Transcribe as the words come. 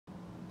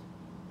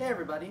Hey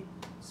everybody!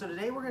 So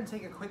today we're going to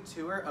take a quick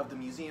tour of the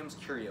museum's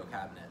curio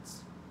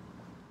cabinets.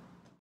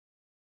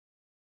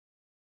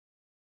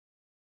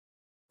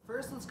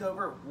 First, let's go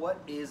over what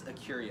is a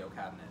curio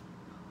cabinet.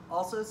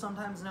 Also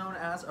sometimes known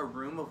as a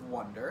room of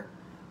wonder.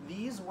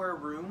 These were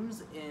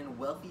rooms in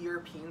wealthy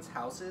Europeans'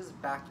 houses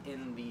back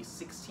in the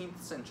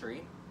 16th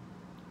century,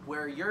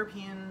 where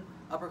European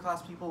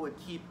upper-class people would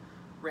keep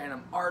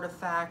random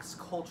artifacts,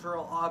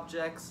 cultural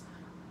objects,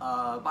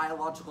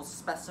 biological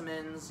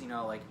specimens,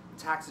 like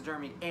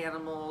taxidermy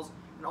animals,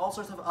 and all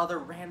sorts of other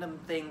random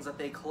things that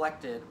they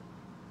collected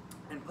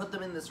and put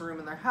them in this room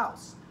in their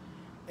house.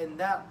 And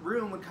that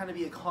room would kind of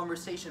be a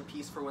conversation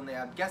piece for when they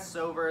had guests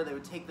over. They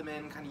would take them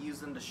in, kind of use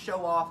them to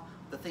show off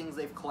the things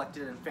they've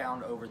collected and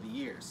found over the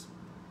years.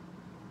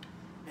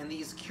 And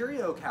these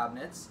curio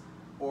cabinets,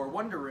 or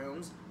wonder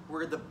rooms,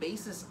 were the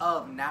basis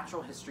of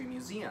natural history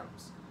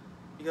museums.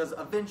 Because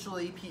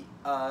eventually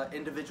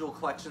individual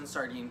collections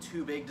started getting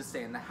too big to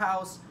stay in the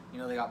house.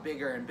 They got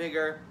bigger and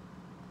bigger.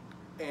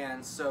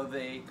 And so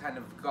they kind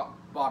of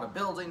bought a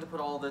building to put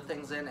all the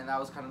things in, and that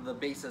was kind of the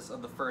basis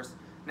of the first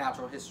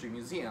natural history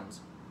museums.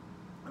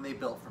 And they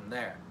built from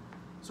there.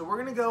 So we're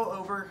going to go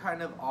over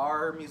kind of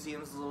our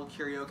museum's little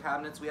curio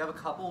cabinets. We have a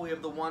couple. We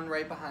have the one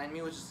right behind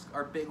me, which is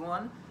our big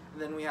one.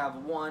 And then we have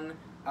one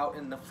out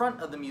in the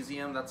front of the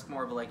museum that's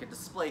more of like a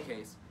display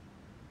case.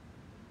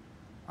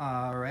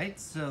 Alright,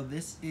 so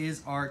this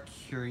is our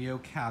curio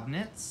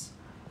cabinets.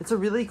 It's a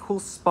really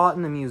cool spot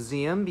in the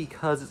museum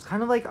because it's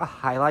kind of like a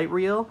highlight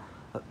reel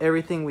of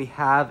everything we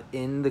have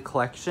in the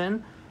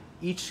collection.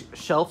 Each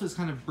shelf is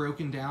kind of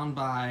broken down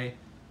by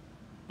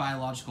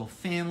biological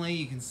family.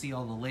 You can see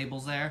all the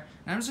labels there.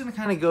 And I'm just going to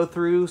kind of go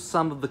through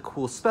some of the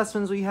cool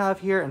specimens we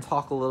have here and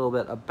talk a little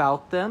bit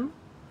about them.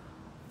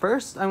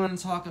 First, I'm going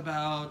to talk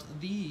about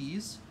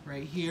these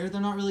right here.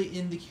 They're not really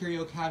in the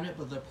curio cabinet,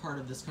 but they're part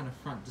of this kind of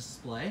front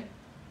display.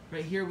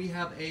 Right here we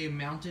have a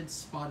mounted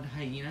spotted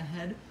hyena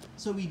head.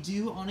 So we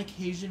do on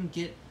occasion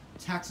get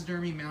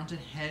taxidermy mounted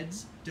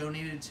heads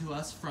donated to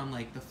us from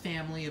like the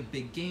family of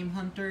big game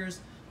hunters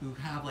who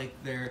have like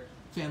their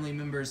family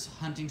members'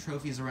 hunting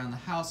trophies around the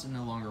house and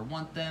no longer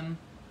want them.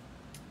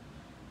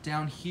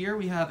 Down here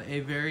we have a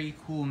very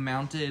cool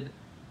mounted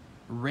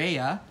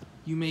rhea.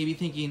 You may be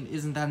thinking,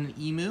 isn't that an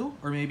emu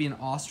or maybe an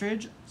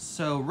ostrich?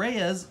 So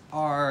rheas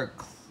are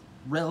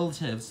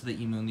relatives to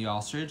the emu and the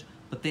ostrich,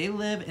 but they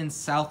live in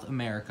South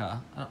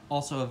America,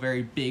 also a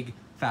very big,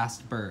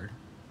 fast bird.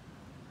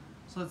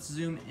 So let's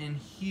zoom in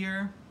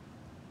here.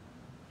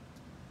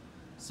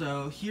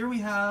 So here we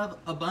have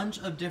a bunch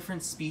of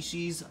different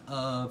species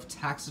of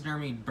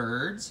taxidermied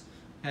birds.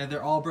 And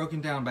they're all broken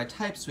down by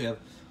types. We have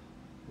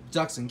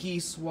ducks and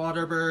geese,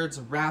 water birds,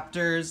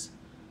 raptors.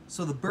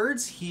 So the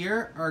birds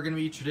here are going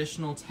to be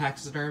traditional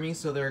taxidermy,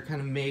 so they're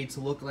kind of made to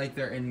look like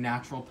they're in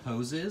natural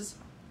poses.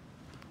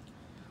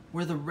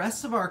 Where the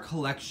rest of our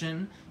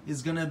collection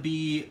is going to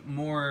be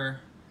more,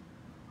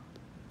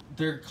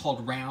 they're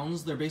called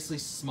rounds. They're basically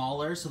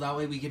smaller, so that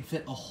way we can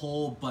fit a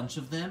whole bunch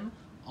of them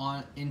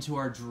into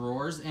our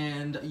drawers,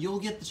 and you'll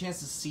get the chance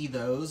to see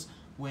those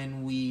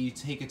when we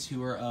take a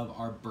tour of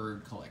our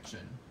bird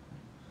collection.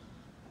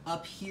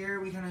 Up here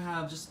we kind of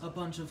have just a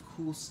bunch of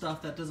cool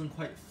stuff that doesn't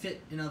quite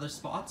fit in other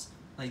spots.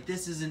 Like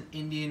this is an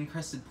Indian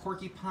crested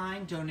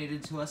porcupine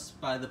donated to us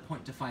by the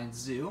Point Defiance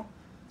Zoo.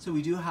 So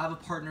we do have a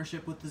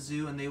partnership with the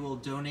zoo, and they will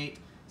donate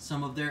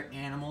some of their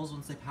animals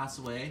once they pass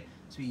away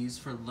to be used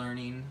for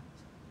learning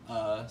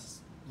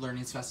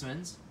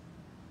specimens.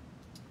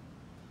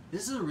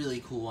 This is a really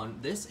cool one.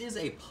 This is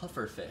a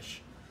pufferfish.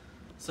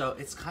 So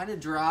it's kind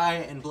of dry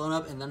and blown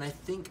up, and then I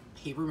think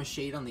paper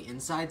mache on the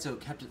inside so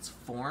it kept its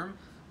form.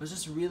 It was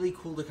just really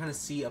cool to kind of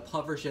see a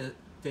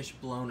pufferfish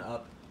blown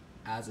up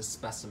as a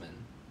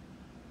specimen.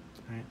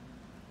 All right.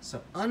 So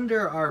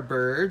under our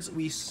birds,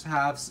 we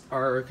have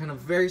our kind of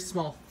very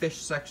small fish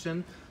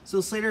section. So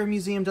the Slater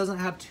Museum doesn't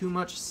have too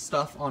much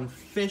stuff on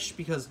fish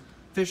because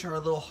fish are a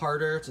little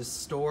harder to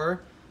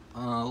store.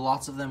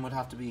 Lots of them would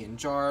have to be in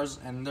jars,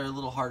 and they're a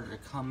little harder to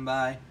come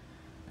by,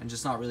 and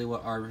just not really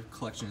what our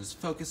collection is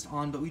focused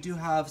on, but we do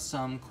have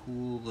some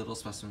cool little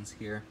specimens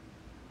here.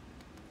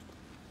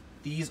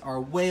 These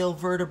are whale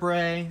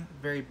vertebrae,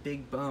 very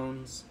big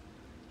bones.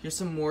 Here's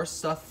some more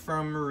stuff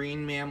from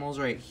marine mammals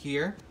right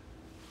here.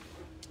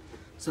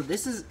 So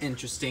this is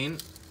interesting.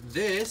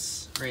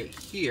 This right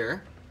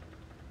here,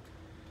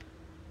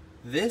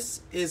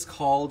 this is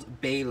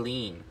called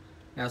baleen.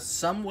 Now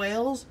some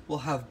whales will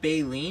have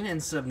baleen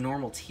instead of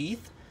normal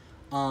teeth.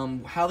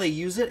 How they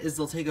use it is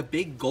they'll take a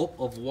big gulp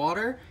of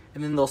water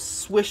and then they'll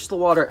swish the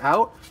water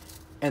out,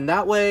 and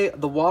that way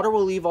the water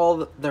will leave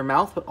their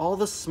mouth, but all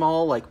the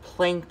small like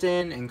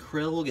plankton and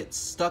krill will get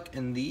stuck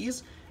in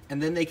these,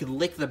 and then they could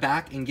lick the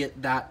back and get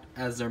that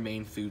as their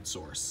main food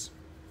source.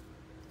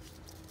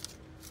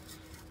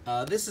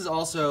 This is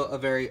also a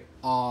very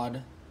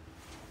odd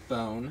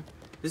bone.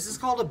 This is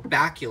called a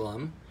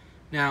baculum.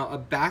 Now, a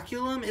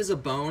baculum is a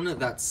bone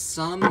that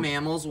some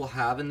mammals will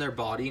have in their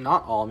body,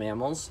 not all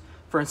mammals.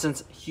 For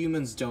instance,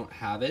 humans don't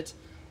have it.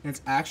 And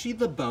it's actually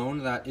the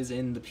bone that is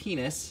in the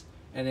penis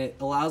and it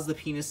allows the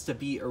penis to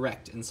be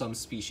erect in some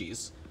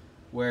species,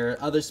 where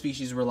other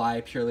species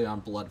rely purely on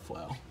blood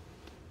flow.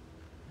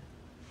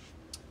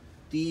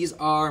 These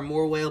are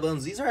more whale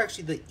bones. These are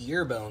actually the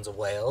ear bones of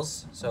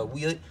whales. So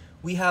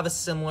we have a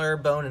similar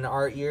bone in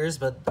our ears,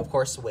 but of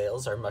course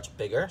whales are much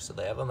bigger, so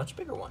they have a much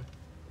bigger one.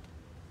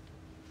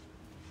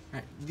 All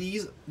right,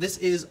 this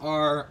is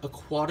our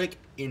aquatic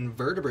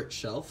invertebrate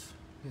shelf.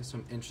 There's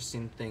some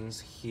interesting things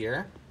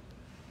here.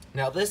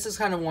 Now this is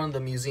kind of one of the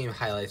museum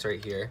highlights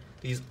right here,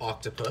 these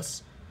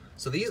octopus.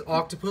 So these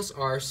octopus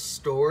are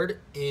stored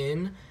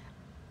in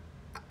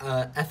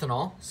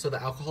ethanol, so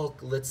the alcohol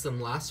lets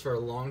them last for a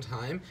long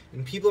time,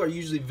 and people are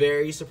usually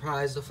very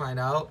surprised to find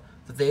out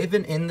that they've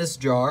been in this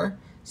jar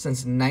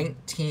since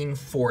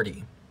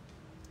 1940.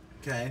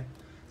 Okay,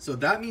 so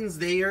that means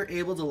they are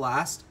able to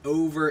last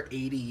over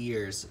 80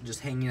 years just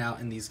hanging out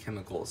in these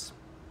chemicals.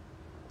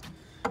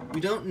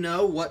 We don't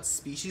know what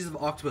species of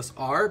octopus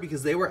are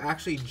because they were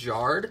actually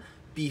jarred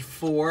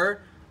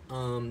before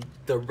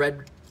the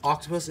red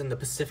octopus and the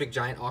Pacific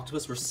giant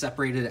octopus were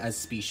separated as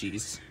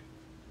species.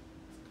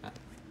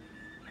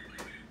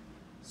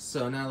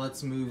 So now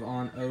let's move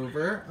on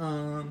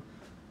over.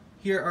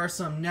 Here are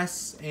some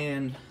nests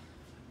and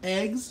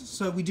eggs.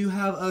 So we do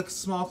have a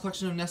small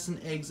collection of nests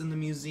and eggs in the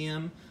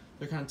museum.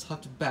 They're kind of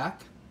tucked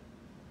back.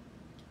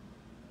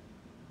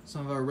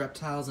 Some of our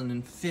reptiles and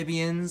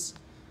amphibians.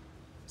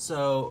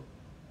 So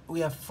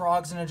we have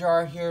frogs in a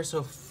jar here.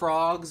 So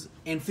frogs,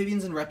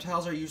 amphibians, and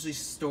reptiles are usually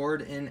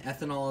stored in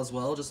ethanol as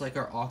well, just like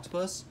our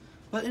octopus.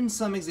 But in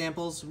some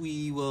examples,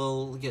 we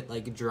will get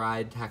like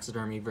dried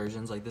taxidermy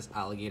versions, like this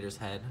alligator's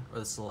head or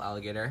this little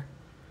alligator.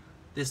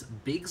 This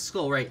big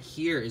skull right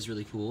here is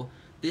really cool.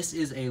 This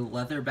is a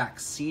leatherback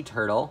sea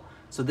turtle.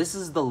 So this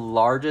is the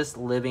largest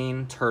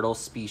living turtle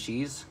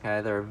species.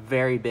 Okay, they're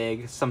very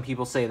big. Some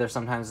people say they're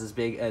sometimes as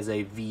big as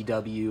a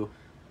VW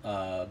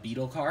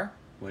Beetle car,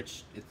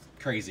 which it's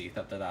crazy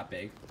that they're that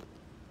big.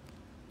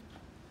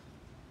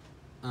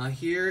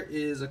 Here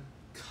is a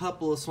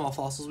couple of small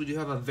fossils. We do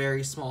have a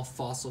very small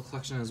fossil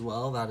collection as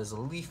well. That is a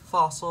leaf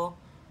fossil.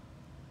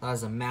 That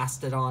is a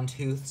mastodon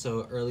tooth,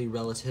 so early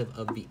relative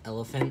of the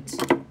elephant.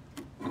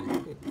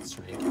 Let's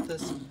try and get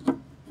this.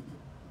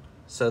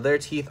 So their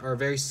teeth are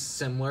very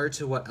similar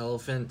to what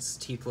elephants'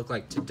 teeth look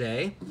like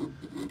today.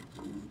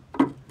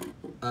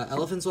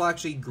 Elephants will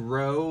actually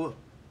grow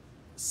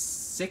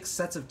 6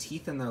 sets of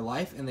teeth in their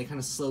life, and they kind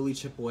of slowly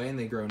chip away and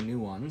they grow new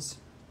ones.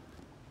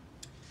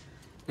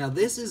 Now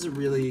this is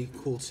really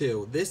cool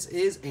too. This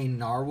is a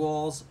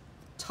narwhal's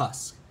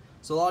tusk.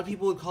 So a lot of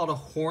people would call it a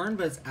horn,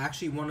 but it's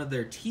actually one of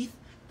their teeth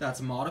that's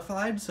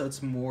modified, so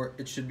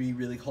it should be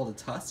really called a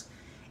tusk.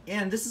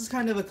 And this is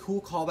kind of a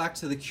cool callback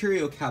to the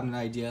curio cabinet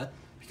idea,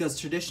 because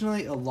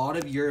traditionally a lot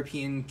of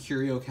European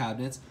curio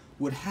cabinets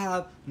would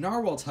have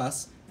narwhal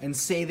tusks and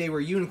say they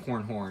were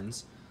unicorn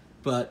horns,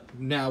 but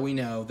now we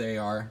know they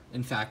are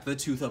in fact the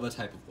tooth of a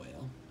type of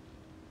whale.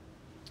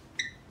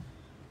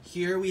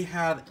 Here we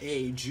have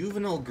a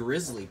juvenile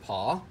grizzly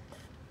paw. All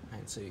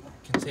right, so you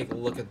can take a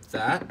look at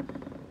that.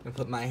 I'm gonna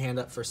put my hand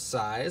up for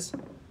size.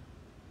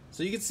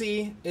 So you can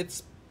see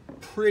it's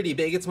pretty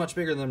big. It's much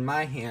bigger than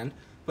my hand.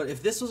 But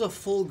if this was a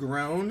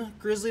full-grown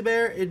grizzly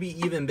bear, it'd be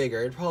even bigger.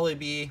 It'd probably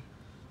be,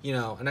 you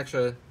know, an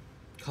extra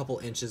couple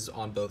inches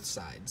on both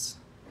sides.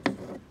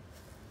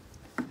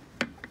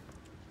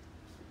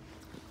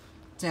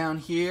 Down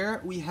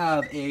here we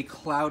have a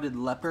clouded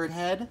leopard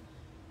head,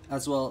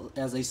 as well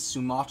as a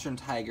Sumatran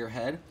tiger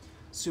head.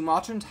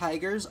 Sumatran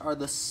tigers are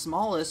the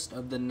smallest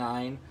of the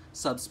 9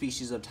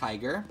 subspecies of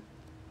tiger.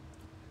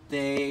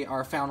 They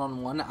are found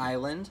on one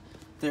island.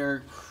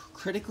 They're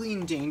critically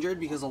endangered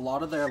because a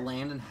lot of their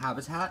land and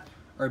habitat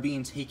are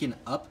being taken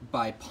up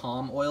by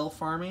palm oil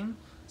farming.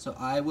 So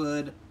I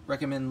would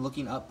recommend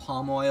looking up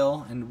palm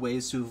oil and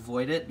ways to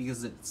avoid it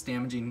because it's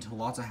damaging to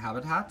lots of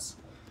habitats.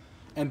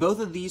 And both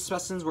of these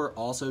specimens were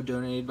also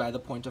donated by the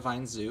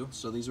Pointe-Vine Zoo.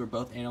 So these were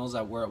both animals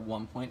that were at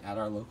one point at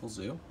our local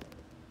zoo.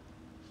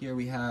 Here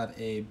we have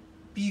a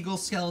beagle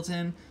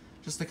skeleton,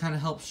 just to kind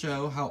of help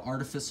show how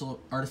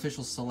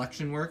artificial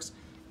selection works.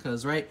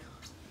 Because, right,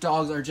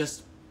 dogs are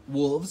just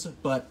wolves,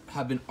 but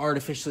have been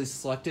artificially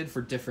selected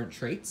for different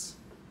traits.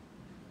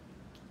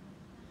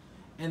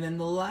 And then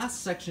the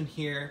last section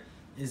here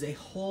is a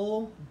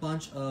whole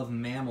bunch of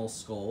mammal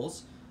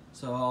skulls.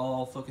 So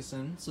I'll focus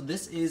in. So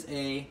this is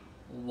a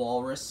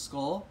walrus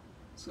skull.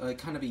 So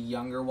kind of a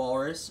younger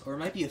walrus, or it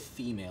might be a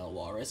female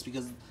walrus,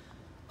 because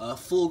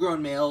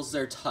full-grown males,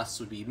 their tusks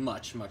would be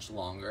much, much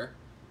longer.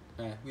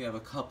 Okay, we have a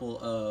couple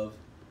of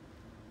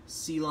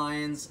sea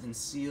lions and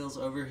seals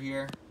over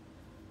here.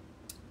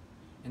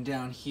 And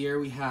down here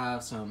we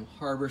have some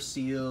harbor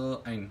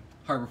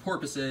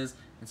porpoises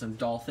and some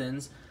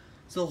dolphins.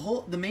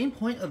 So the main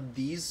point of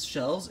these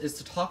shelves is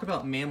to talk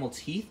about mammal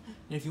teeth.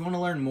 And if you want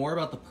to learn more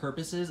about the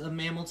purposes of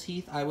mammal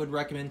teeth, I would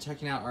recommend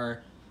checking out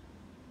our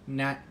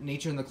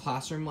Nature in the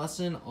Classroom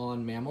lesson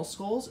on mammal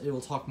skulls. It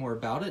will talk more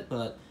about it,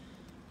 but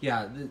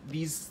yeah,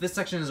 this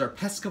section is our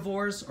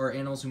pescivores, or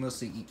animals who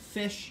mostly eat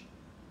fish.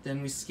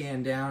 Then we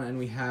scan down and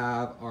we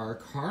have our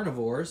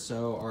carnivores,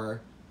 so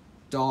our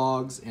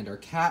dogs and our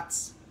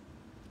cats.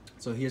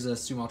 So here's a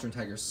Sumatran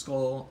tiger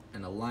skull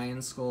and a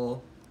lion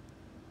skull.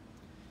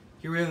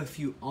 Here we have a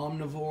few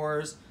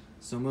omnivores,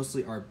 so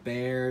mostly our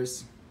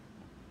bears.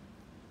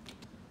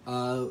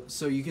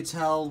 So you could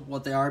tell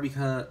what they are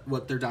because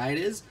what their diet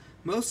is,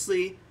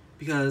 mostly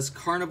because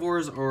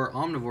carnivores or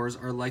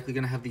omnivores are likely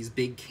going to have these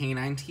big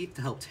canine teeth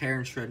to help tear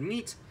and shred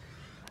meat,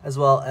 as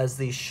well as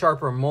these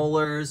sharper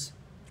molars,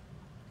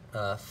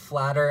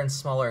 flatter and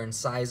smaller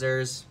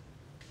incisors.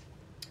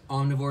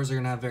 Omnivores are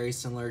going to have very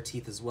similar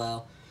teeth as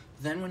well.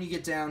 Then when you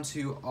get down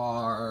to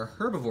our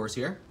herbivores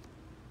here,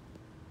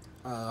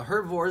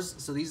 herbivores,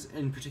 so these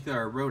in particular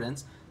are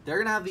rodents, they're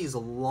going to have these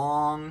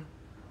long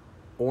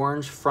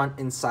orange front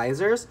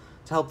incisors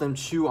to help them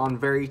chew on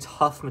very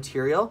tough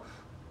material.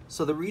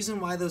 So the reason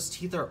why those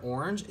teeth are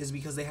orange is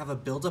because they have a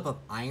buildup of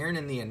iron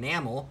in the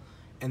enamel,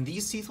 and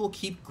these teeth will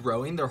keep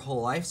growing their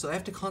whole life, so they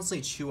have to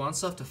constantly chew on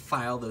stuff to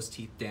file those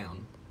teeth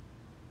down.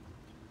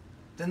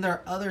 Then there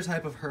are other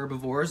type of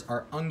herbivores,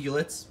 are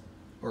ungulates,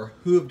 or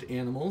hooved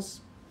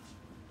animals.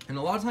 And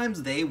a lot of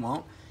times they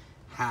won't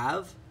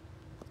have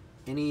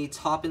any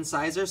top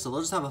incisors, so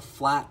they'll just have a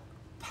flat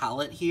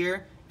palate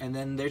here, and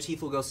then their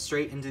teeth will go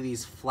straight into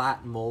these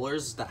flat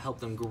molars that help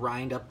them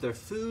grind up their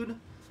food.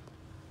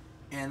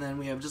 And then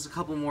we have just a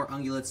couple more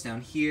ungulates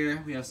down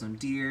here. We have some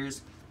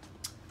deers.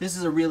 This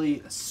is a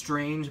really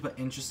strange but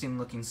interesting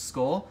looking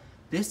skull.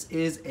 This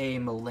is a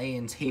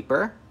Malayan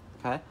tapir,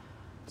 okay?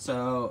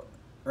 So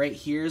right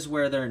here's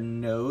where their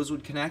nose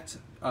would connect.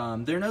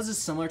 Their nose is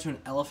similar to an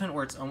elephant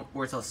where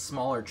it's a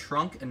smaller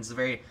trunk and it's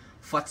very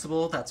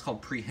flexible. That's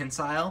called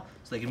prehensile.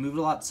 So they can move it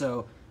a lot,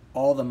 so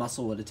all the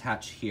muscle would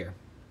attach here.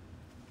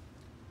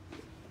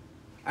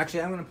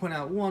 Actually, I'm going to point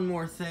out one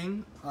more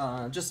thing.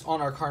 Just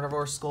on our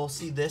carnivore skull,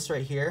 see this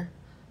right here?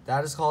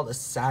 That is called a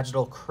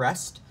sagittal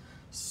crest.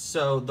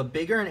 So the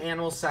bigger an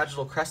animal's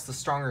sagittal crest, the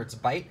stronger its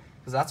bite,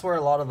 because that's where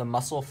a lot of the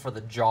muscle for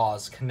the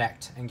jaws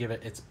connect and give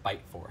it its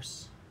bite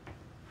force.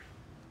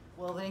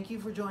 Well, thank you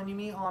for joining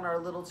me on our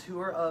little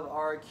tour of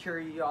our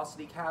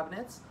curiosity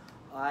cabinets.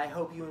 I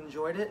hope you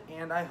enjoyed it,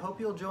 and I hope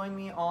you'll join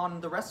me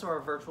on the rest of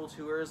our virtual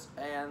tours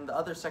and the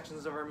other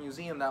sections of our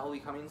museum that will be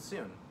coming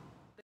soon.